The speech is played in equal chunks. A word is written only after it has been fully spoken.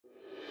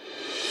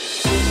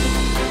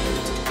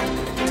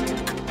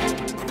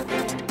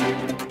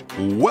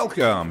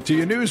Welcome to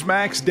your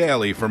Newsmax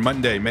Daily for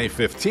Monday, May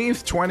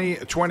 15th,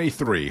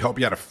 2023. Hope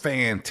you had a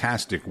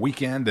fantastic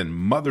weekend and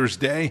Mother's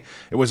Day.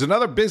 It was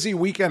another busy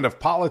weekend of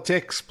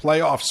politics,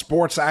 playoff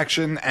sports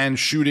action, and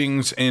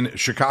shootings in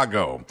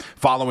Chicago.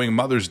 Following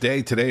Mother's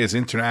Day, today is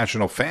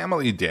International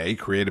Family Day,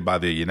 created by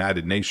the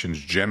United Nations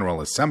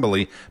General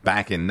Assembly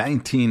back in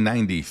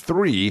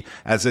 1993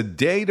 as a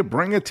day to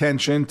bring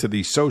attention to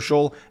the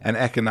social and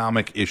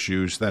economic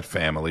issues that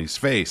families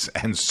face.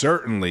 And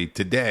certainly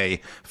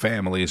today,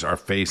 families are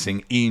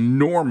facing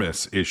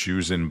enormous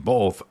issues in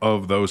both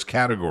of those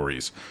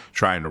categories.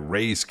 Trying to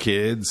raise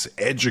kids,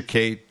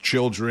 educate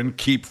children,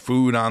 keep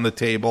food on the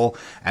table,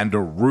 and a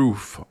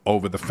roof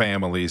over the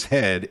family's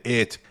head.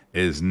 It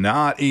is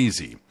not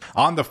easy.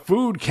 On the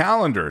food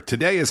calendar,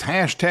 today is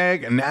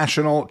hashtag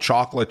National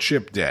Chocolate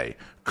Chip Day.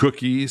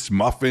 Cookies,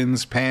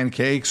 muffins,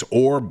 pancakes,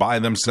 or by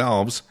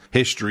themselves.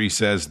 History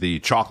says the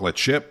chocolate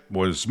chip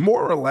was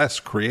more or less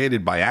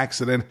created by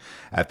accident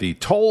at the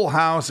Toll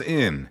House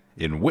Inn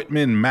in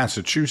Whitman,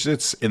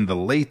 Massachusetts in the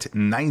late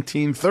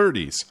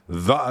 1930s,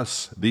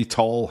 thus the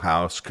Toll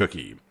House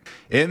cookie.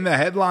 In the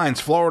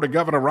headlines, Florida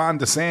Governor Ron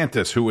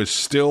DeSantis, who is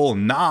still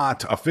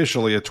not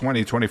officially a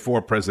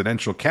 2024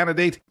 presidential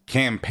candidate,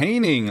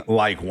 campaigning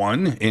like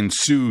one in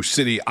Sioux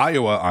City,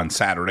 Iowa on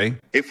Saturday.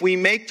 If we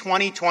make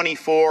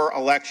 2024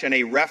 election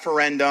a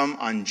referendum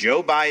on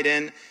Joe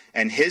Biden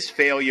and his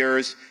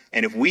failures,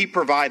 and if we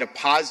provide a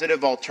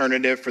positive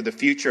alternative for the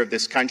future of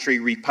this country,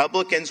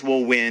 Republicans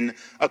will win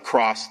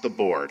across the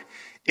board.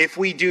 If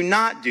we do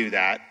not do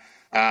that,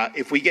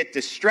 if we get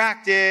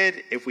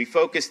distracted, if we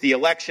focus the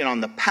election on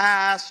the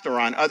past or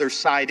on other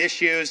side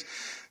issues,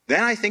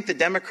 then I think the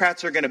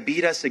Democrats are going to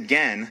beat us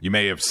again. You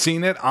may have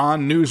seen it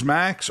on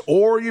Newsmax,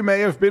 or you may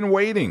have been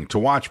waiting to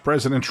watch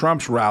President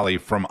Trump's rally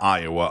from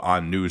Iowa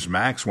on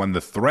Newsmax when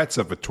the threats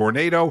of a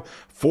tornado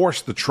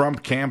forced the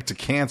Trump camp to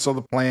cancel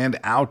the planned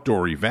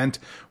outdoor event,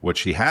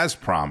 which he has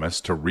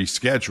promised to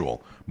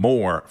reschedule.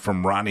 More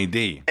from Ronnie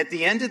D. At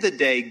the end of the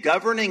day,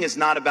 governing is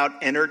not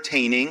about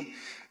entertaining.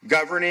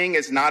 Governing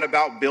is not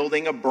about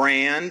building a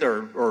brand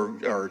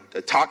or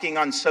talking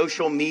on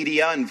social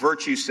media and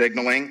virtue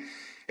signaling.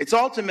 It's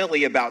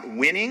ultimately about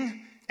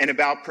winning and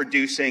about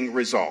producing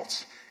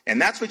results. And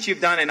that's what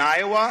you've done in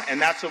Iowa, and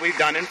that's what we've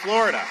done in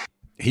Florida.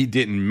 He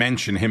didn't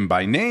mention him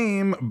by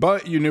name,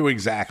 but you knew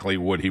exactly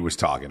what he was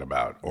talking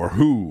about or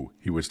who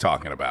he was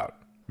talking about.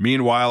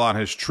 Meanwhile, on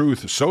his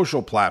Truth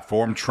Social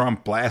platform,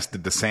 Trump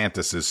blasted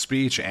DeSantis'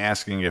 speech,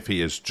 asking if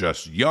he is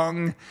just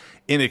young,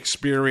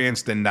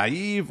 inexperienced, and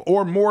naive,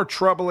 or more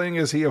troubling,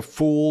 is he a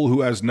fool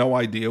who has no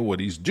idea what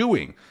he's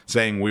doing,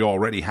 saying we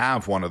already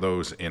have one of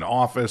those in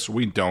office,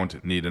 we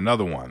don't need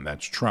another one.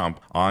 That's Trump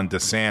on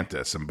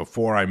DeSantis. And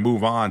before I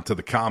move on to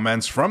the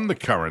comments from the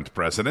current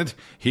president,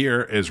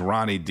 here is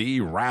Ronnie D.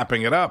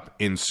 wrapping it up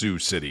in Sioux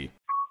City.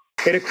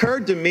 It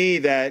occurred to me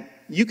that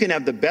you can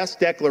have the best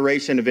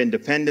Declaration of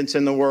Independence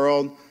in the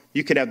world,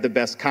 you could have the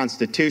best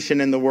Constitution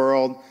in the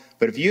world,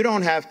 but if you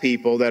don't have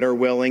people that are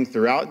willing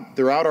throughout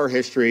our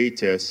history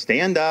to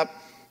stand up,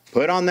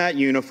 put on that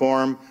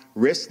uniform,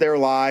 risk their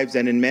lives,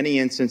 and in many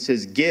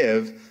instances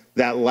give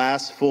that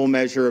last full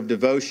measure of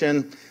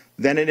devotion,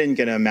 then it isn't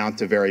going to amount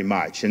to very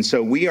much. And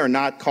so we are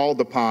not called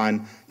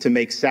upon to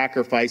make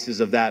sacrifices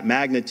of that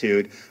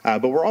magnitude,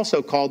 but we're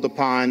also called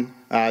upon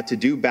to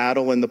do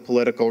battle in the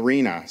political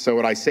arena. So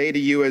what I say to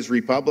you as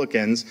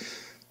Republicans,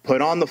 put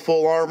on the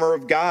full armor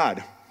of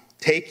God.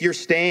 Take your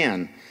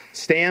stand.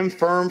 Stand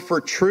firm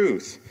for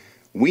truth.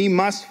 We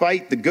must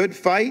fight the good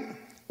fight.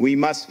 We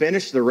must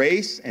finish the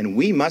race, and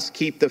we must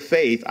keep the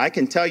faith. I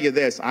can tell you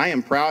this, I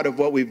am proud of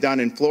what we've done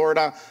in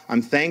Florida.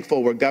 I'm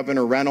thankful what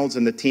Governor Reynolds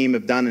and the team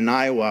have done in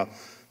Iowa,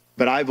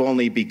 but I've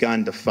only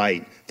begun to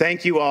fight.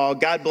 Thank you all.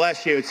 God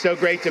bless you. It's so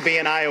great to be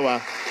in Iowa.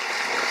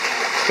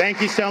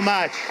 Thank you so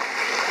much.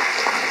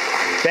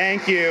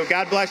 Thank you.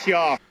 God bless you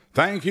all.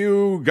 Thank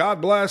you.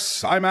 God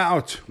bless. I'm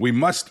out. We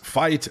must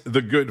fight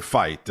the good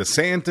fight.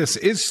 DeSantis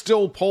is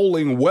still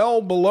polling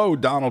well below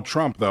Donald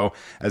Trump, though,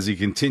 as he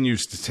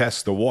continues to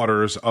test the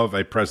waters of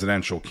a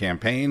presidential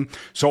campaign.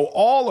 So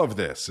all of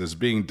this is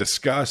being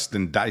discussed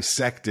and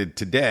dissected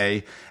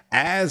today,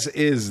 as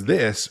is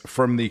this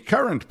from the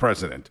current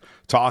president,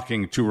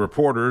 talking to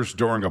reporters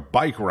during a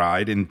bike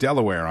ride in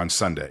Delaware on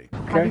Sunday.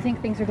 How do you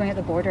think things are going at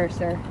the border,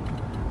 sir?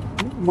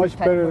 Much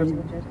better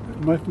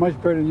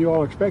than you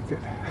all expected.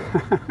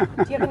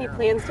 Do you have any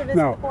plans to visit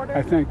the border?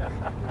 I think.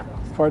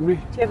 Pardon me?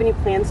 Do you have any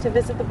plans to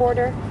visit the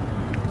border?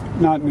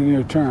 Not in the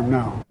near term,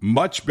 no.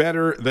 Much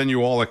better than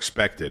you all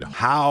expected.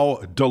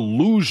 How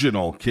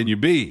delusional can you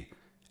be?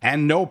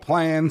 And no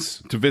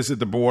plans to visit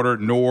the border,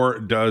 nor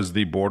does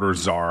the border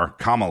czar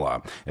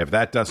Kamala. If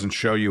that doesn't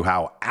show you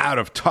how out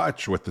of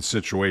touch with the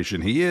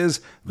situation he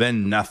is,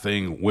 then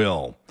nothing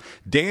will.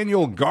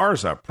 Daniel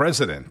Garza,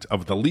 president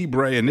of the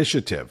Libre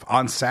Initiative,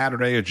 on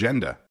Saturday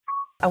Agenda.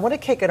 I want to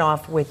kick it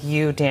off with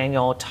you,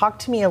 Daniel. Talk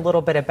to me a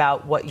little bit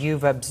about what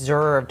you've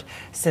observed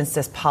since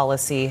this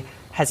policy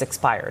has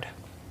expired.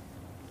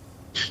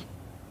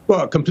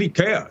 Well, complete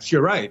chaos.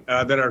 You're right,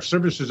 that our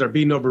services are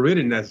being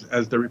overridden,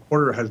 as the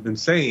reporter has been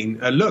saying.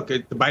 Look, the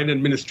Biden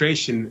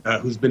administration,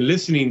 who's been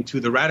listening to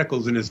the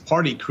radicals in his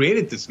party,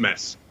 created this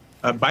mess.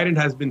 Biden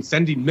has been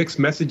sending mixed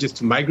messages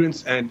to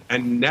migrants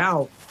and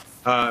now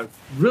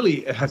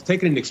really has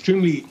taken an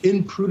extremely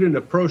imprudent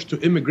approach to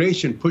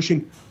immigration,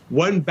 pushing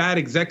one bad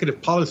executive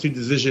policy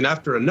decision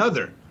after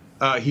another.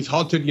 He's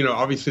halted,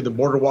 obviously the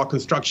border wall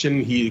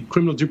construction.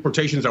 Criminal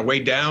deportations are way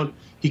down.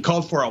 He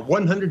called for a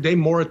 100-day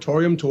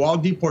moratorium to all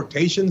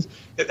deportations.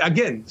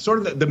 Again,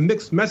 sort of the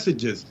mixed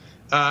messages.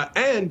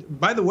 And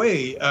by the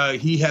way,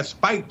 he has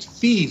spiked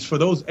fees for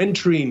those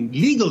entering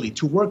legally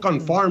to work on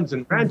farms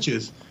and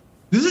ranches.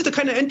 This is the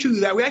kind of entry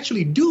that we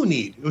actually do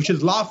need, which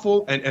is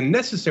lawful and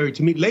necessary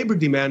to meet labor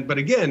demand. But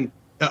again,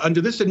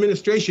 under this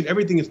administration,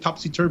 everything is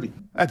topsy-turvy.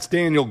 That's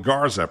Daniel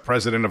Garza,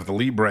 president of the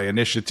Libre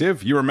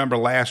Initiative. You remember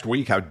last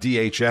week how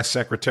DHS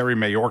Secretary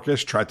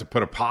Mayorkas tried to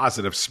put a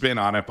positive spin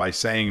on it by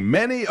saying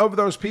many of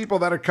those people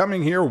that are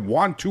coming here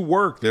want to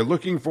work. They're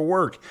looking for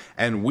work,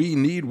 and we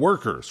need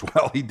workers.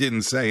 Well, he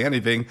didn't say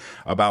anything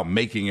about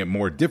making it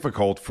more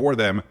difficult for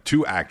them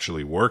to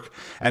actually work.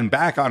 And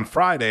back on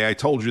Friday, I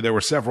told you there were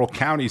several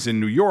counties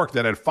in New York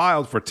that had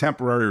filed for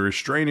temporary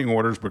restraining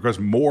orders because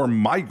more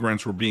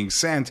migrants were being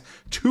sent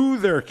to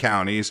their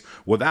counties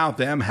without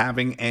them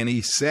having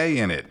any say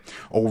in it.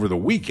 Over the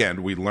weekend,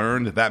 we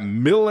learned that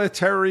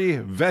military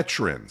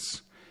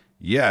veterans,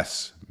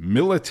 yes,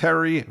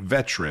 military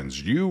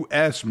veterans,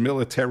 U.S.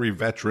 military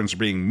veterans,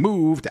 being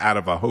moved out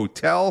of a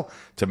hotel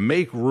to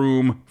make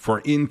room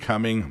for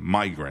incoming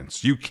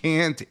migrants. You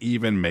can't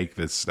even make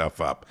this stuff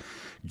up.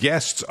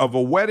 Guests of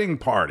a wedding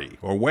party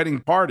or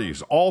wedding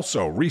parties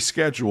also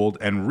rescheduled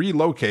and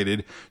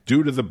relocated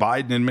due to the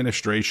Biden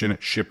administration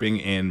shipping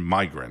in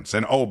migrants.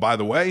 And oh, by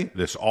the way,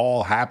 this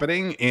all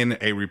happening in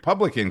a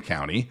Republican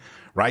county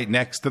right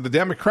next to the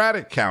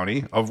Democratic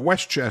county of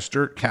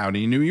Westchester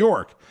County, New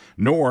York,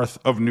 north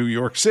of New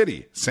York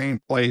City, same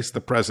place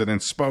the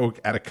president spoke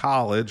at a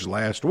college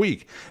last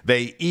week.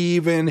 They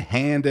even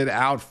handed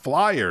out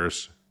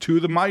flyers to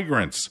the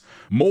migrants.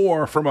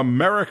 More from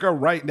America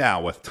Right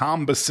Now with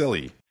Tom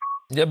Basile.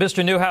 Yeah,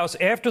 Mr. Newhouse,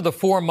 after the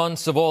 4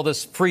 months of all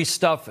this free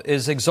stuff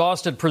is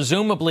exhausted,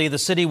 presumably the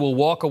city will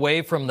walk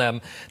away from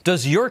them.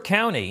 Does your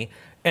county,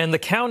 and the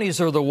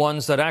counties are the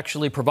ones that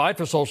actually provide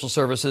for social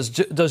services,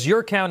 does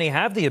your county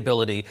have the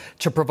ability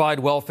to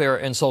provide welfare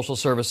and social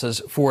services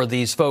for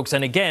these folks?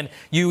 And again,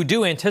 you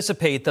do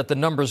anticipate that the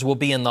numbers will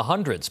be in the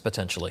hundreds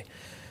potentially.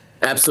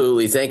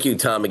 Absolutely. Thank you,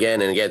 Tom,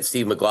 again. And again,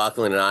 Steve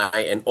McLaughlin and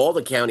I and all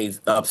the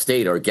counties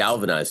upstate are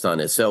galvanized on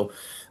this. So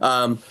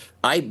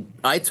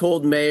I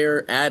told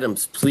Mayor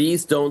Adams,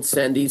 please don't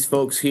send these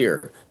folks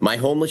here. My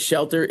homeless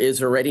shelter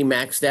is already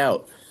maxed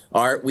out.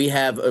 We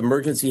have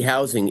emergency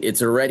housing.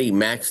 It's already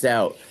maxed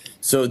out.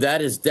 So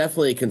that is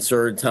definitely a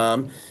concern,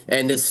 Tom.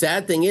 And the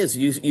sad thing is,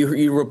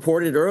 you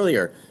reported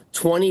earlier,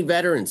 20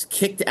 veterans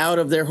kicked out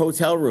of their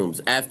hotel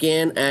rooms,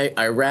 Afghan,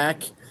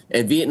 Iraq,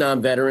 and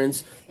Vietnam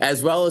veterans,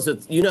 as well as,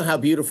 you know how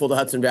beautiful the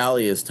Hudson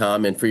Valley is,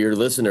 Tom, and for your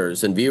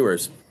listeners and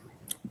viewers.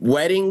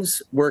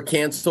 Weddings were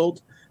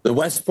canceled. The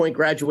West Point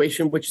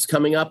graduation, which is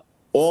coming up,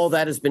 all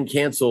that has been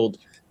canceled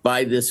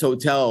by this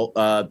hotel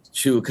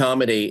to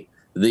accommodate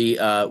the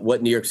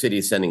what New York City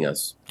is sending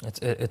us.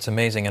 It's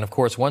amazing. And of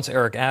course, once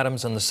Eric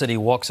Adams and the city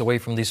walks away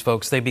from these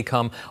folks, they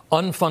become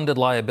unfunded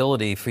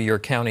liability for your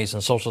counties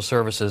and social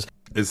services.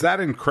 Is that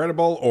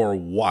incredible or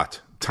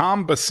what?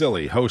 Tom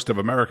Basile, host of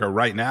America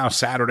Right Now,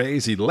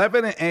 Saturdays,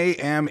 11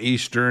 a.m.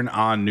 Eastern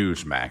on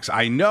Newsmax.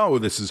 I know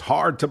this is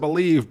hard to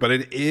believe, but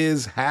it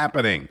is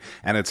happening.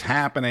 And it's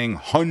happening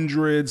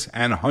hundreds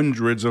and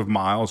hundreds of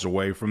miles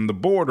away from the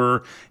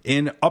border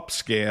in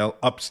upscale,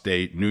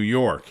 upstate New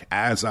York.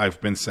 As I've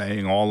been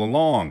saying all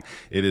along,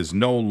 it is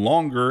no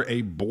longer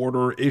a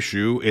border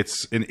issue.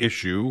 It's an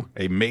issue,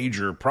 a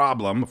major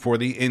problem for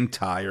the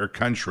entire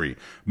country.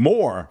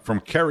 More from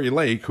Kerry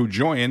Lake, who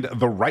joined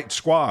the Right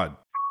Squad.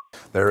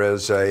 There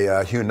is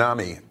a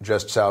tsunami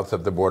just south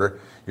of the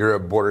border. You're a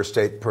border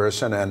state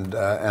person,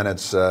 and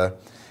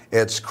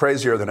it's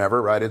crazier than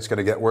ever, right? It's going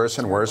to get worse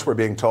and worse. We're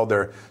being told there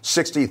are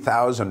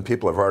 60,000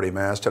 people have already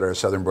massed at our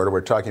southern border.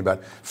 We're talking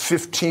about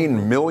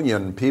 15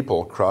 million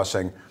people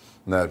crossing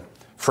the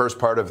first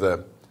part of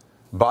the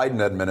Biden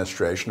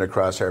administration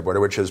across our border,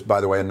 which is,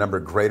 by the way, a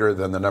number greater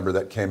than the number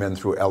that came in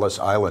through Ellis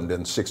Island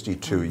in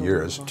 62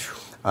 years.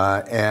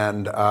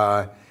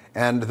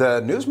 And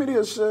the news media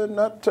is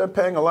not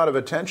paying a lot of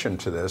attention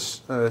to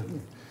this.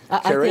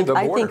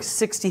 I think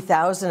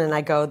 60,000, and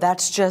I go,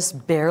 that's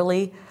just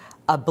barely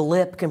a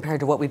blip compared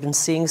to what we've been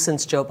seeing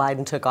since Joe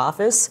Biden took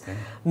office. Okay.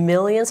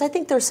 Millions. I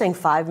think they're saying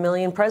 5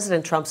 million.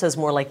 President Trump says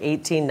more like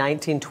 18,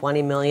 19,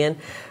 20 million.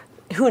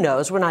 Who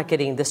knows? We're not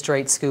getting the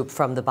straight scoop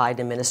from the Biden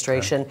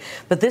administration. Okay.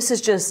 But this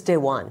is just day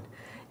one.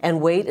 And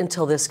wait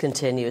until this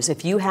continues.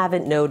 If you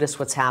haven't noticed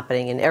what's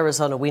happening in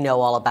Arizona, we know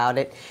all about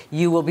it.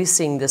 You will be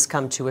seeing this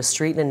come to a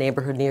street in a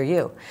neighborhood near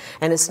you.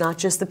 And it's not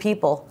just the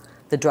people.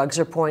 The drugs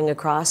are pouring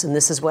across, and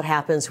this is what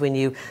happens when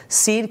you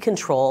cede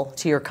control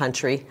to your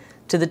country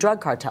to the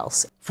drug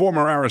cartels.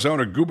 Former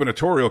Arizona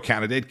gubernatorial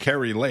candidate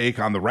Kari Lake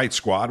on the Right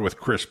Squad with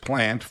Chris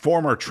Plant.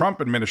 Former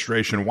Trump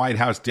administration White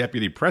House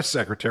Deputy Press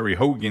Secretary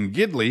Hogan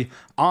Gidley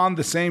on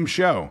the same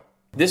show.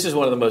 This is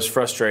one of the most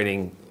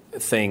frustrating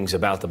things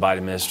about the Biden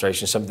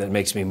administration, something that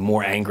makes me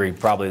more angry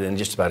probably than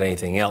just about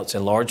anything else,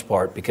 in large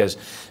part because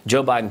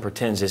Joe Biden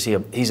pretends as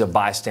he's a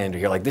bystander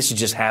here. Like, this is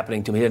just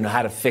happening to me. He doesn't know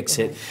how to fix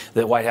it.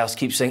 The White House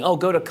keeps saying, oh,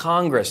 go to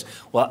Congress.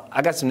 Well,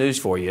 I got some news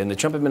for you. In the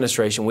Trump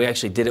administration, we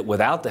actually did it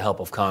without the help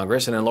of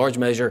Congress and in large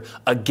measure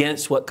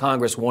against what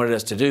Congress wanted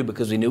us to do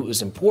because we knew it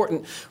was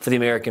important for the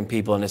American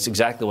people, and it's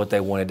exactly what they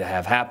wanted to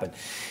have happen.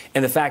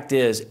 And the fact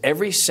is,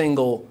 every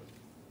single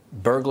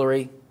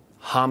burglary,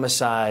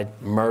 homicide,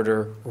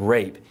 murder,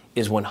 rape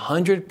is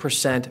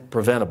 100%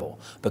 preventable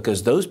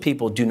because those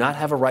people do not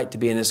have a right to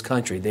be in this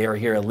country. They are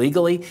here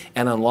illegally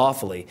and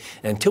unlawfully.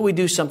 And until we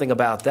do something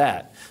about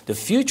that, the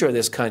future of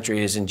this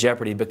country is in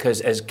jeopardy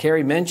because, as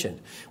Kari mentioned,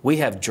 we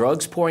have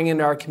drugs pouring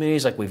into our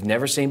communities like we've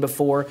never seen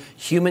before,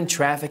 human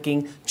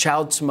trafficking,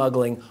 child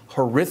smuggling,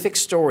 horrific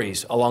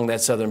stories along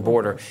that southern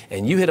border.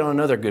 And you hit on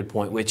another good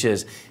point, which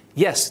is,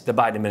 yes, the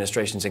Biden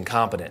administration is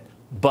incompetent,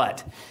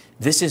 but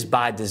this is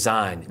by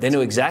design. They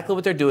know exactly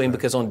what they're doing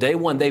because on day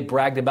one, they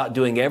bragged about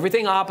doing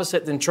everything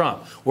opposite than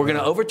Trump. We're going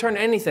to overturn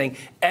everything.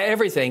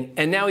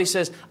 And now he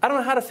says, I don't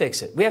know how to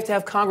fix it. We have to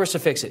have Congress to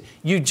fix it.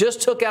 You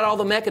just took out all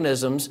the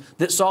mechanisms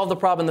that solved the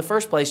problem in the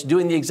first place.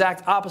 Doing the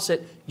exact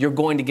opposite, you're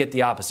going to get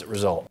the opposite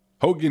result.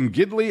 Hogan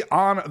Gidley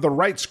on the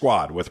Right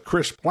Squad with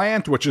Chris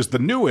Plant, which is the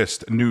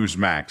newest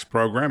Newsmax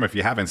program. If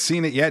you haven't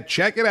seen it yet,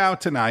 check it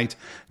out tonight,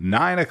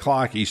 9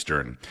 o'clock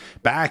Eastern.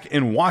 Back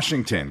in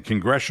Washington,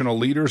 congressional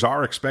leaders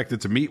are expected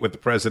to meet with the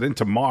president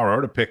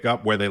tomorrow to pick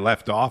up where they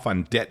left off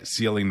on debt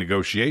ceiling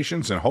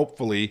negotiations and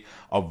hopefully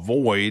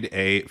avoid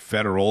a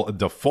federal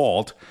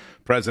default.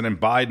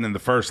 President Biden and the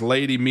First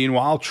Lady,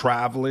 meanwhile,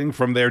 traveling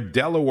from their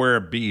Delaware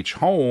Beach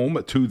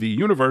home to the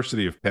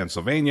University of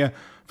Pennsylvania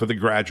for the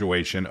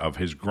graduation of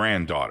his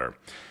granddaughter.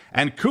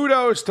 And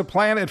kudos to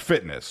Planet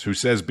Fitness, who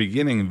says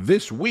beginning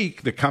this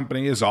week, the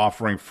company is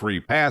offering free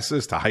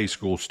passes to high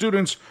school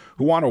students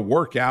who want to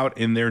work out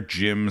in their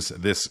gyms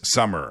this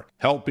summer,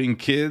 helping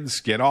kids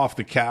get off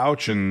the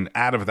couch and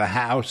out of the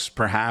house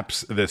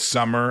perhaps this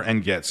summer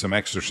and get some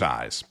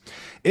exercise.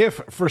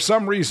 If for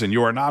some reason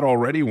you are not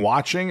already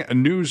watching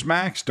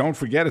Newsmax, don't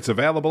forget it's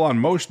available on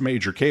most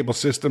major cable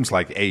systems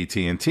like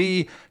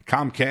AT&T,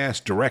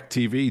 Comcast,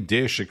 DirecTV,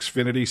 Dish,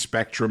 Xfinity,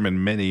 Spectrum,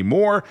 and many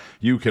more.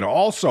 You can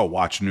also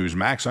watch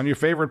Newsmax on your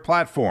favorite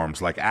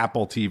platforms like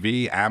Apple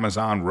TV,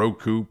 Amazon,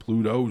 Roku,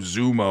 Pluto,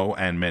 Zumo,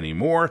 and many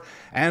more.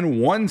 And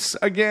once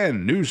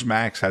again,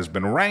 Newsmax has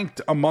been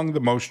ranked among the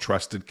most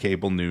trusted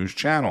cable news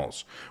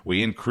channels.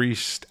 We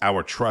increased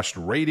our trust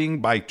rating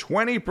by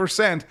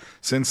 20%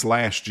 since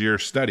last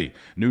year's study.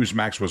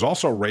 Newsmax was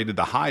also rated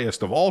the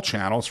highest of all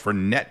channels for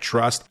net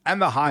trust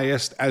and the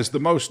highest as the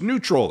most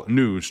neutral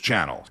news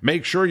channel.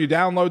 Make sure you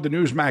download the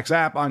Newsmax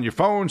app on your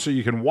phone so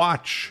you can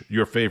watch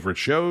your favorite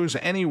shows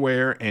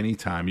anywhere,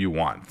 anytime you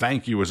want.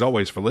 Thank you, as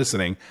always, for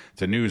listening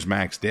to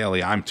Newsmax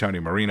Daily. I'm Tony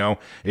Marino.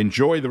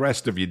 Enjoy the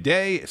rest of your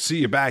day.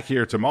 See you back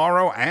here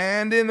tomorrow.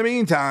 And in the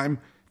meantime,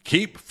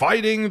 keep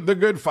fighting the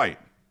good fight.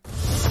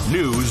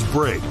 News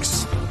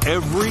breaks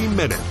every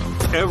minute,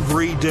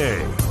 every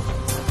day.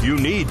 You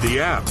need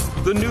the app,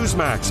 the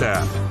Newsmax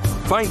app.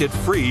 Find it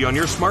free on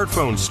your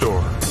smartphone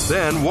store.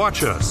 Then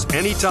watch us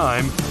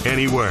anytime,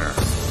 anywhere.